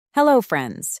Hello,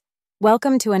 friends.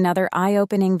 Welcome to another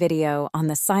eye-opening video on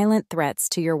the silent threats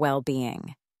to your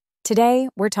well-being. Today,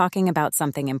 we're talking about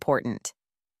something important: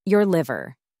 your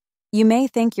liver. You may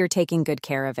think you're taking good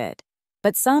care of it,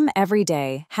 but some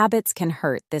everyday habits can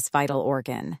hurt this vital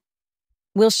organ.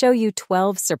 We'll show you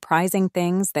 12 surprising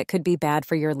things that could be bad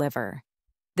for your liver.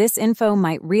 This info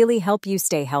might really help you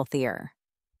stay healthier.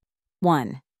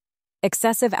 1.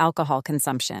 Excessive alcohol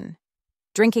consumption.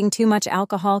 Drinking too much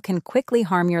alcohol can quickly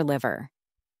harm your liver.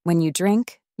 When you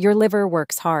drink, your liver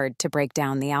works hard to break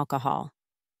down the alcohol.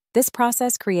 This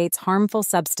process creates harmful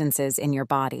substances in your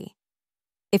body.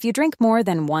 If you drink more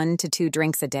than 1 to 2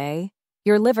 drinks a day,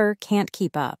 your liver can't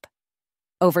keep up.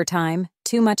 Over time,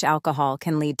 too much alcohol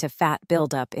can lead to fat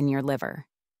buildup in your liver.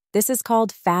 This is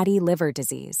called fatty liver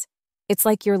disease. It's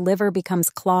like your liver becomes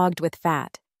clogged with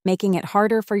fat, making it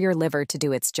harder for your liver to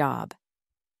do its job.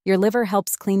 Your liver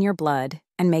helps clean your blood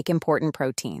and make important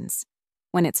proteins.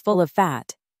 When it's full of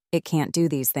fat, it can't do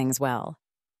these things well.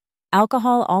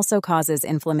 Alcohol also causes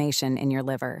inflammation in your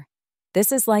liver.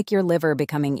 This is like your liver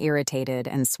becoming irritated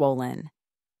and swollen.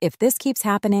 If this keeps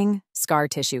happening, scar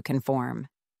tissue can form.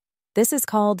 This is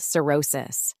called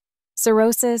cirrhosis.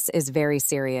 Cirrhosis is very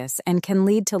serious and can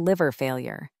lead to liver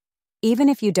failure. Even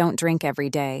if you don't drink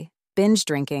every day, binge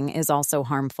drinking is also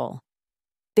harmful.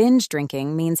 Binge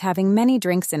drinking means having many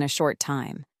drinks in a short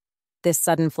time. This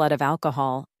sudden flood of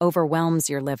alcohol overwhelms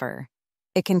your liver.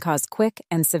 It can cause quick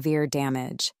and severe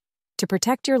damage. To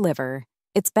protect your liver,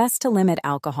 it's best to limit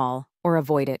alcohol or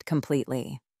avoid it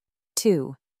completely.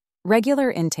 2. Regular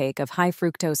intake of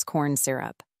high-fructose corn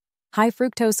syrup.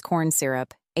 High-fructose corn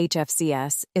syrup,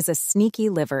 HFCS, is a sneaky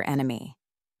liver enemy.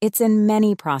 It's in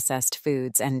many processed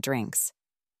foods and drinks.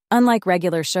 Unlike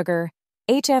regular sugar,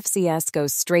 HFCS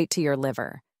goes straight to your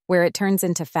liver, where it turns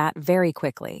into fat very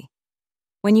quickly.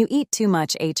 When you eat too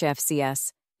much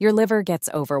HFCS, your liver gets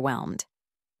overwhelmed.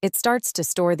 It starts to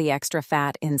store the extra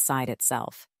fat inside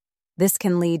itself. This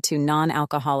can lead to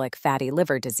non-alcoholic fatty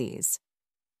liver disease.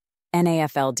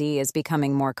 NAFLD is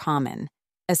becoming more common,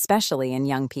 especially in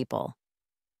young people.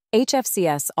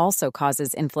 HFCS also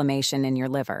causes inflammation in your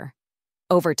liver.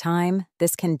 Over time,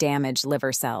 this can damage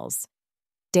liver cells.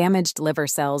 Damaged liver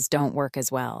cells don't work as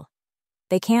well.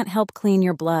 They can't help clean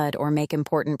your blood or make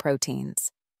important proteins.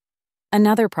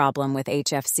 Another problem with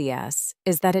HFCS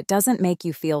is that it doesn't make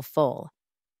you feel full.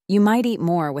 You might eat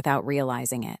more without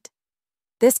realizing it.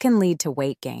 This can lead to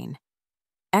weight gain.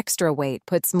 Extra weight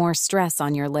puts more stress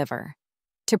on your liver.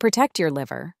 To protect your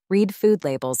liver, read food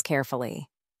labels carefully.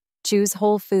 Choose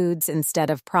whole foods instead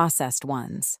of processed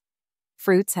ones.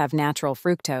 Fruits have natural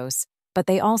fructose, but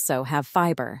they also have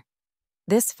fiber.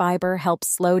 This fiber helps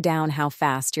slow down how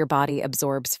fast your body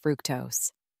absorbs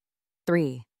fructose.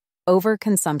 3.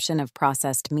 Overconsumption of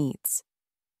processed meats.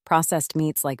 Processed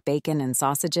meats like bacon and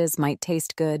sausages might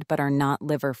taste good but are not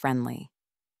liver-friendly.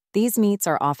 These meats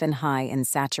are often high in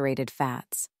saturated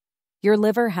fats. Your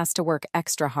liver has to work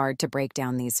extra hard to break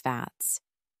down these fats.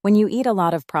 When you eat a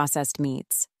lot of processed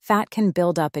meats, fat can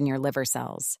build up in your liver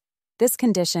cells. This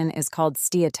condition is called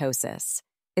steatosis.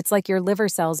 It's like your liver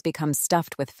cells become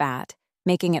stuffed with fat,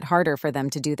 making it harder for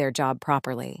them to do their job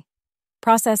properly.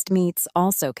 Processed meats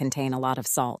also contain a lot of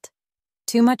salt.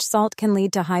 Too much salt can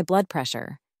lead to high blood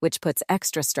pressure, which puts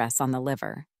extra stress on the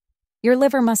liver. Your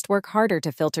liver must work harder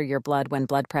to filter your blood when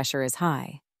blood pressure is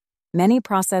high. Many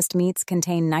processed meats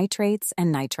contain nitrates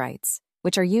and nitrites,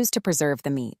 which are used to preserve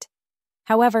the meat.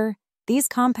 However, these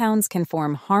compounds can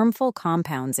form harmful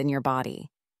compounds in your body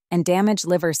and damage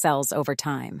liver cells over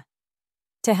time.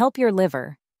 To help your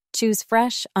liver, choose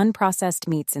fresh, unprocessed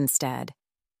meats instead.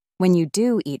 When you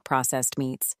do eat processed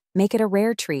meats, make it a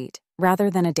rare treat rather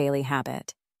than a daily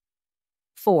habit.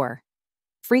 4.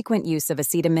 Frequent use of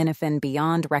acetaminophen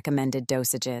beyond recommended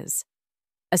dosages.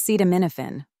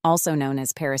 Acetaminophen, also known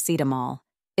as paracetamol,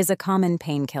 is a common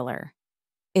painkiller.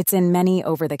 It's in many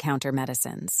over-the-counter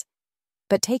medicines.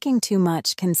 But taking too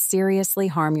much can seriously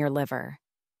harm your liver.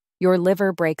 Your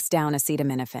liver breaks down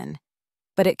acetaminophen,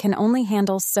 but it can only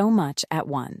handle so much at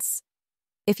once.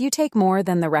 If you take more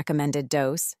than the recommended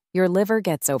dose, your liver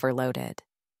gets overloaded.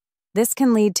 This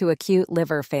can lead to acute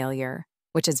liver failure,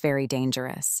 which is very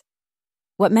dangerous.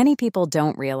 What many people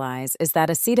don't realize is that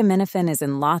acetaminophen is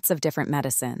in lots of different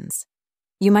medicines.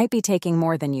 You might be taking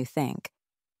more than you think.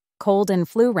 Cold and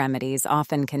flu remedies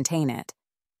often contain it,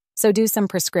 so do some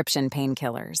prescription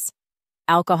painkillers.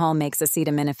 Alcohol makes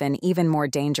acetaminophen even more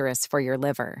dangerous for your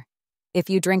liver. If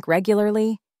you drink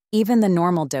regularly, even the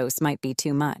normal dose might be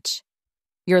too much.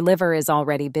 Your liver is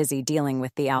already busy dealing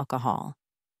with the alcohol.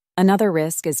 Another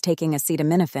risk is taking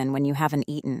acetaminophen when you haven't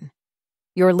eaten.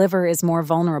 Your liver is more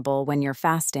vulnerable when you're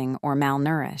fasting or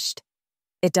malnourished.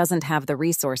 It doesn't have the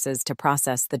resources to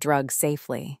process the drug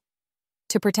safely.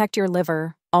 To protect your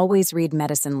liver, always read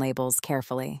medicine labels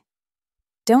carefully.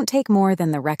 Don't take more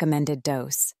than the recommended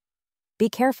dose. Be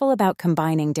careful about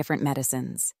combining different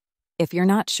medicines. If you're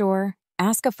not sure,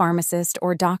 ask a pharmacist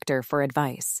or doctor for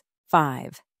advice.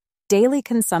 5. Daily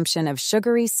consumption of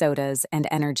sugary sodas and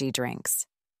energy drinks.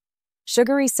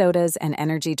 Sugary sodas and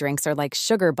energy drinks are like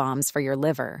sugar bombs for your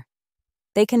liver.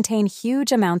 They contain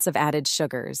huge amounts of added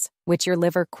sugars, which your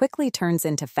liver quickly turns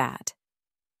into fat.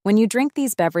 When you drink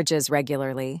these beverages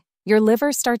regularly, your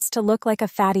liver starts to look like a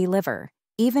fatty liver,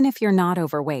 even if you're not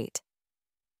overweight.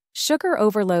 Sugar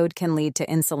overload can lead to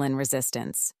insulin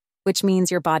resistance, which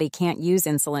means your body can't use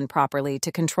insulin properly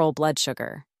to control blood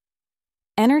sugar.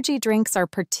 Energy drinks are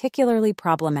particularly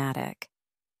problematic.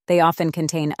 They often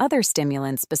contain other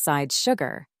stimulants besides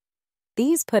sugar.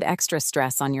 These put extra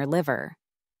stress on your liver.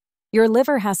 Your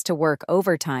liver has to work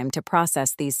overtime to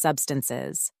process these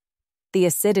substances. The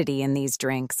acidity in these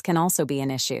drinks can also be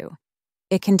an issue.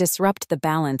 It can disrupt the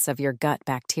balance of your gut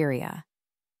bacteria.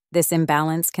 This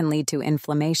imbalance can lead to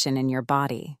inflammation in your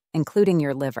body, including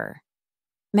your liver.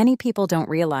 Many people don't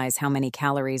realize how many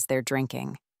calories they're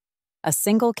drinking. A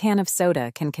single can of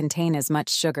soda can contain as much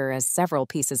sugar as several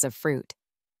pieces of fruit,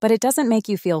 but it doesn't make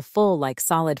you feel full like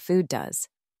solid food does.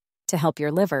 To help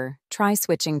your liver, try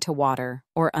switching to water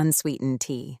or unsweetened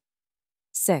tea.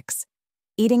 6.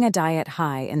 Eating a diet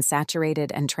high in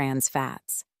saturated and trans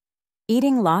fats.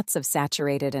 Eating lots of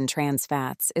saturated and trans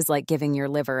fats is like giving your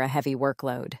liver a heavy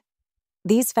workload.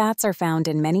 These fats are found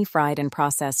in many fried and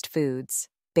processed foods,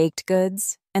 baked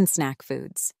goods, and snack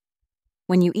foods.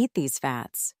 When you eat these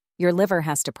fats, your liver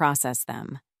has to process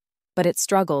them, but it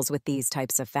struggles with these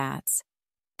types of fats.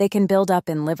 They can build up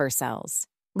in liver cells,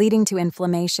 leading to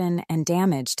inflammation and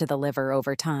damage to the liver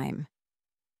over time.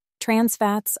 Trans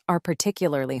fats are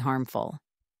particularly harmful.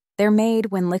 They're made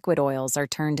when liquid oils are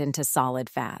turned into solid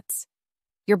fats.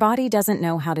 Your body doesn't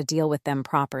know how to deal with them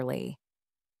properly.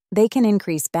 They can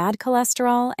increase bad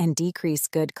cholesterol and decrease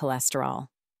good cholesterol.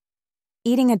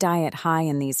 Eating a diet high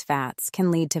in these fats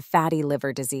can lead to fatty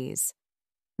liver disease.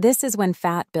 This is when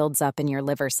fat builds up in your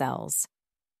liver cells.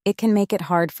 It can make it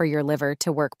hard for your liver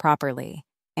to work properly,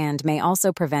 and may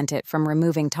also prevent it from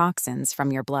removing toxins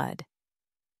from your blood.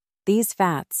 These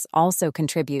fats also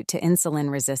contribute to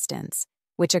insulin resistance,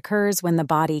 which occurs when the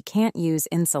body can't use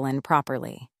insulin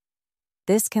properly.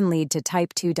 This can lead to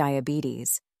type 2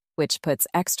 diabetes, which puts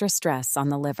extra stress on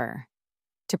the liver.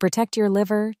 To protect your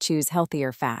liver, choose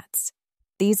healthier fats.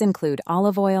 These include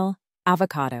olive oil,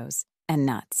 avocados, and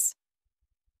nuts.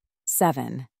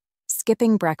 7.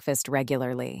 Skipping breakfast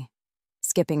regularly.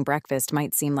 Skipping breakfast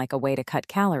might seem like a way to cut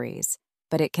calories,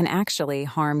 but it can actually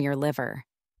harm your liver.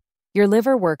 Your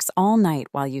liver works all night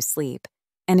while you sleep,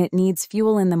 and it needs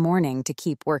fuel in the morning to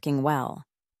keep working well.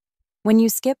 When you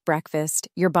skip breakfast,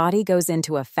 your body goes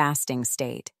into a fasting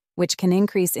state, which can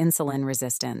increase insulin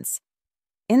resistance.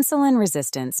 Insulin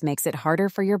resistance makes it harder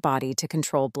for your body to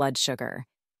control blood sugar,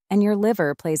 and your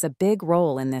liver plays a big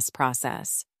role in this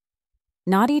process.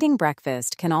 Not eating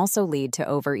breakfast can also lead to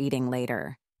overeating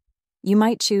later. You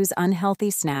might choose unhealthy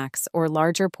snacks or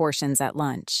larger portions at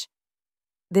lunch.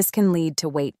 This can lead to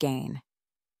weight gain.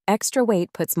 Extra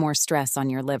weight puts more stress on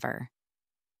your liver.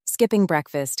 Skipping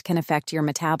breakfast can affect your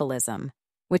metabolism,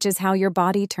 which is how your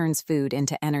body turns food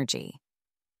into energy.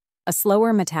 A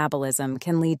slower metabolism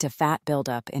can lead to fat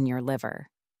buildup in your liver.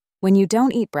 When you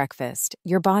don't eat breakfast,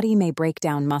 your body may break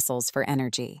down muscles for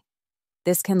energy.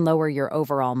 This can lower your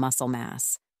overall muscle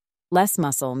mass. Less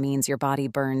muscle means your body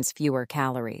burns fewer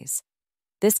calories.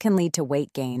 This can lead to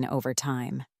weight gain over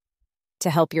time. To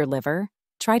help your liver,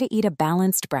 try to eat a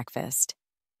balanced breakfast.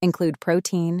 Include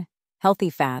protein, healthy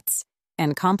fats,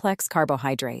 and complex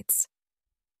carbohydrates.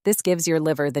 This gives your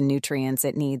liver the nutrients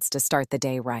it needs to start the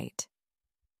day right.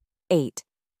 8.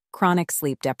 Chronic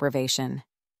sleep deprivation.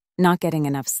 Not getting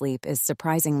enough sleep is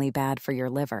surprisingly bad for your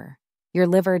liver. Your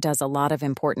liver does a lot of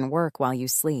important work while you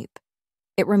sleep.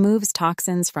 It removes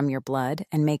toxins from your blood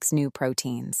and makes new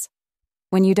proteins.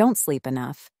 When you don't sleep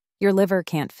enough, your liver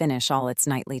can't finish all its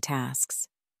nightly tasks.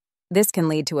 This can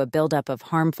lead to a buildup of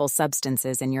harmful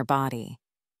substances in your body.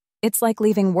 It's like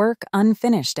leaving work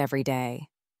unfinished every day.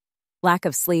 Lack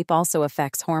of sleep also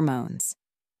affects hormones.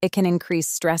 It can increase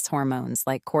stress hormones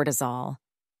like cortisol.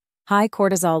 High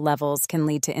cortisol levels can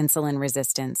lead to insulin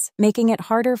resistance, making it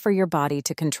harder for your body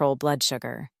to control blood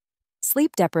sugar.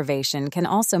 Sleep deprivation can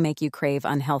also make you crave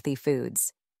unhealthy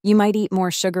foods. You might eat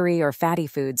more sugary or fatty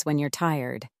foods when you're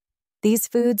tired. These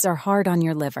foods are hard on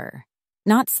your liver.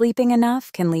 Not sleeping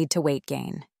enough can lead to weight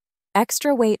gain.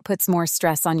 Extra weight puts more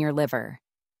stress on your liver.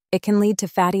 It can lead to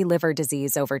fatty liver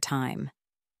disease over time.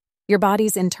 Your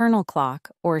body's internal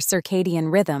clock, or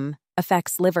circadian rhythm,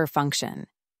 affects liver function.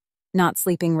 Not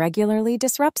sleeping regularly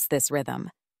disrupts this rhythm,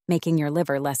 making your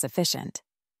liver less efficient.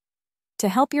 To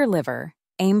help your liver,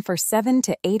 aim for 7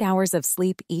 to 8 hours of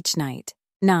sleep each night.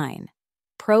 9.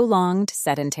 Prolonged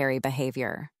sedentary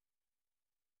behavior.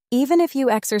 Even if you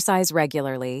exercise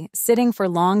regularly, sitting for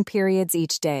long periods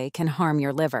each day can harm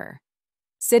your liver.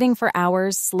 Sitting for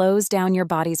hours slows down your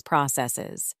body's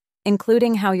processes,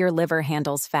 including how your liver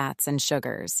handles fats and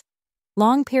sugars.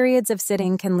 Long periods of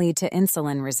sitting can lead to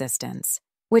insulin resistance,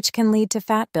 which can lead to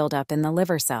fat buildup in the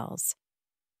liver cells.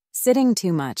 Sitting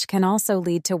too much can also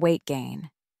lead to weight gain.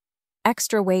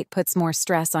 Extra weight puts more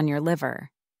stress on your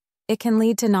liver. It can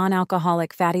lead to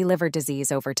non-alcoholic fatty liver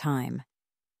disease over time.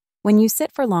 When you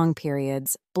sit for long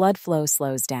periods, blood flow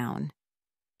slows down.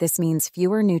 This means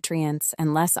fewer nutrients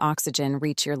and less oxygen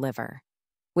reach your liver,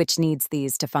 which needs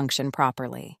these to function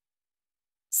properly.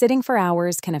 Sitting for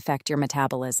hours can affect your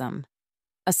metabolism.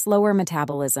 A slower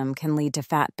metabolism can lead to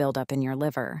fat buildup in your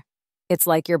liver. It's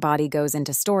like your body goes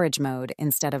into storage mode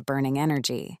instead of burning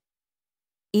energy.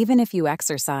 Even if you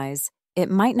exercise,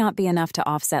 it might not be enough to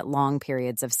offset long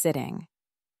periods of sitting.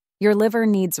 Your liver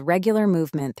needs regular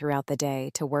movement throughout the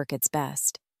day to work its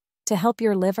best. To help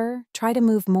your liver, try to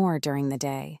move more during the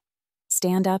day.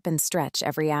 Stand up and stretch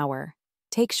every hour.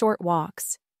 Take short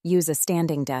walks. Use a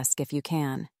standing desk if you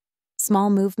can.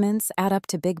 Small movements add up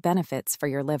to big benefits for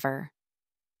your liver.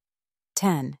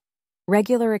 10.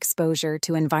 Regular exposure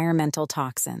to environmental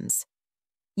toxins.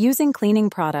 Using cleaning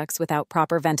products without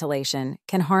proper ventilation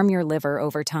can harm your liver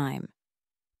over time.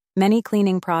 Many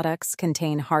cleaning products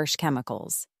contain harsh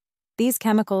chemicals. These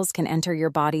chemicals can enter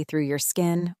your body through your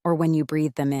skin or when you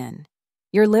breathe them in.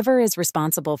 Your liver is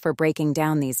responsible for breaking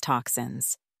down these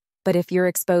toxins. But if you're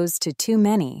exposed to too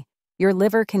many, your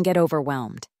liver can get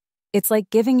overwhelmed. It's like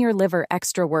giving your liver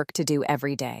extra work to do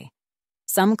every day.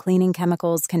 Some cleaning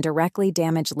chemicals can directly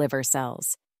damage liver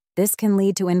cells. This can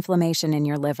lead to inflammation in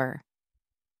your liver.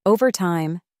 Over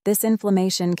time, this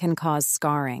inflammation can cause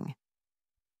scarring.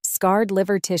 Scarred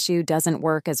liver tissue doesn't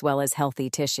work as well as healthy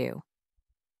tissue.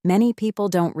 Many people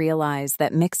don't realize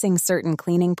that mixing certain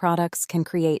cleaning products can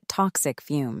create toxic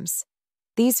fumes.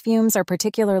 These fumes are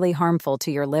particularly harmful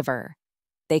to your liver.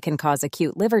 They can cause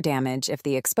acute liver damage if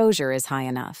the exposure is high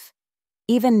enough.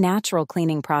 Even natural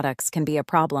cleaning products can be a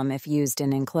problem if used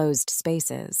in enclosed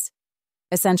spaces.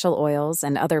 Essential oils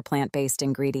and other plant-based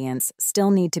ingredients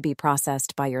still need to be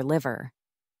processed by your liver.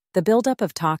 The buildup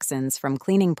of toxins from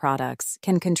cleaning products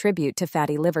can contribute to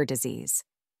fatty liver disease.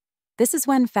 This is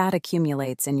when fat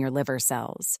accumulates in your liver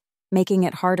cells, making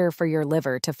it harder for your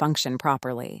liver to function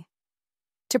properly.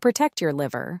 To protect your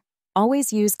liver,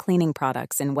 always use cleaning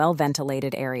products in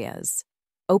well-ventilated areas.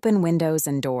 Open windows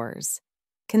and doors.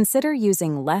 Consider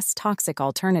using less toxic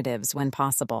alternatives when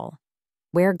possible.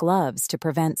 Wear gloves to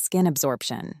prevent skin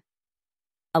absorption.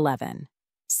 11.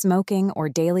 Smoking or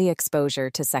daily exposure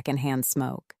to secondhand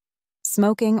smoke.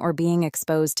 Smoking or being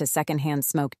exposed to secondhand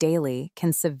smoke daily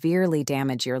can severely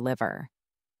damage your liver.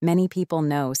 Many people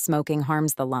know smoking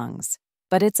harms the lungs,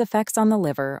 but its effects on the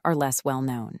liver are less well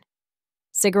known.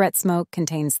 Cigarette smoke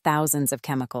contains thousands of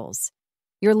chemicals.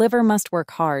 Your liver must work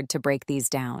hard to break these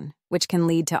down, which can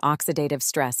lead to oxidative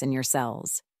stress in your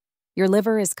cells. Your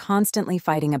liver is constantly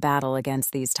fighting a battle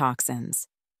against these toxins.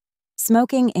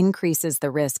 Smoking increases the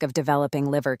risk of developing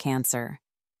liver cancer.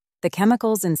 The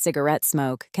chemicals in cigarette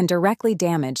smoke can directly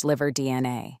damage liver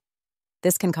DNA.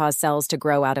 This can cause cells to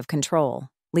grow out of control,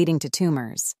 leading to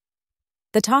tumors.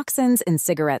 The toxins in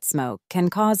cigarette smoke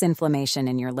can cause inflammation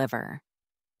in your liver.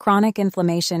 Chronic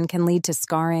inflammation can lead to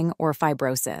scarring or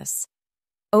fibrosis.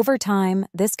 Over time,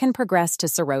 this can progress to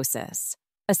cirrhosis,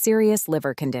 a serious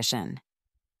liver condition.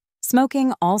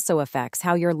 Smoking also affects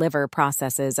how your liver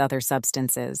processes other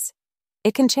substances.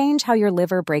 It can change how your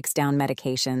liver breaks down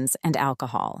medications and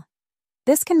alcohol.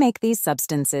 This can make these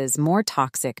substances more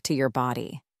toxic to your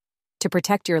body. To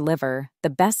protect your liver, the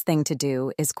best thing to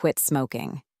do is quit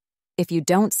smoking. If you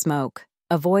don't smoke,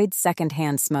 avoid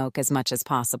secondhand smoke as much as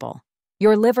possible.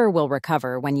 Your liver will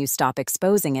recover when you stop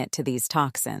exposing it to these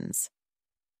toxins.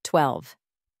 12.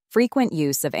 Frequent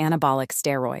use of anabolic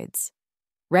steroids.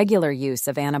 Regular use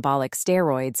of anabolic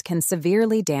steroids can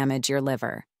severely damage your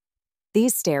liver.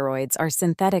 These steroids are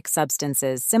synthetic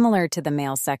substances similar to the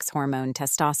male sex hormone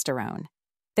testosterone.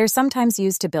 They're sometimes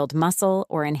used to build muscle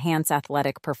or enhance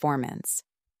athletic performance.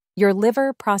 Your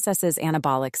liver processes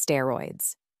anabolic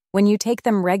steroids. When you take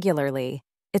them regularly,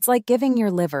 it's like giving your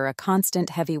liver a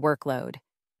constant heavy workload,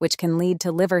 which can lead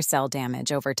to liver cell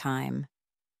damage over time.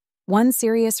 One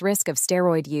serious risk of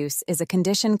steroid use is a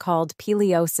condition called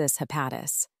ileosis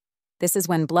hepatis. This is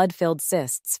when blood-filled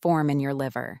cysts form in your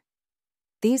liver.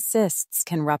 These cysts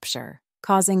can rupture,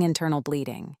 causing internal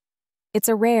bleeding. It's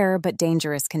a rare but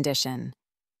dangerous condition.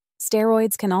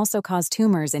 Steroids can also cause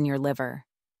tumors in your liver.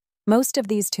 Most of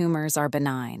these tumors are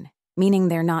benign, meaning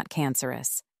they're not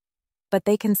cancerous, but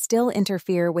they can still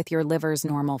interfere with your liver's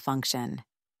normal function.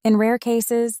 In rare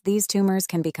cases, these tumors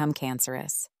can become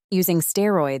cancerous. Using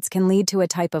steroids can lead to a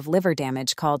type of liver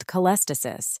damage called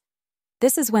cholestasis.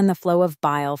 This is when the flow of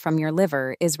bile from your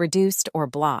liver is reduced or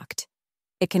blocked.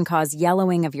 It can cause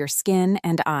yellowing of your skin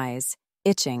and eyes,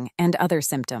 itching, and other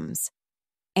symptoms.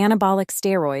 Anabolic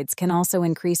steroids can also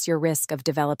increase your risk of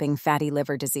developing fatty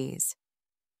liver disease.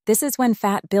 This is when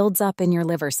fat builds up in your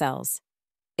liver cells.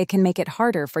 It can make it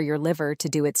harder for your liver to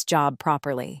do its job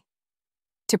properly.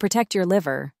 To protect your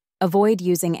liver, avoid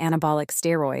using anabolic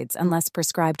steroids unless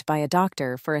prescribed by a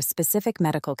doctor for a specific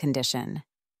medical condition.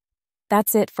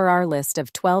 That's it for our list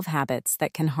of 12 habits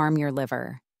that can harm your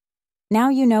liver. Now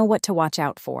you know what to watch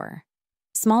out for.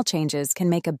 Small changes can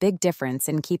make a big difference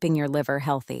in keeping your liver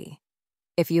healthy.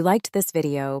 If you liked this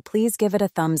video, please give it a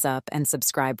thumbs up and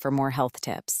subscribe for more health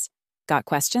tips. Got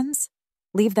questions?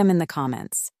 Leave them in the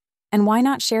comments. And why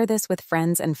not share this with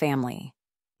friends and family?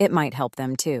 It might help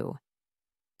them too.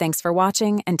 Thanks for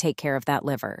watching and take care of that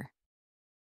liver.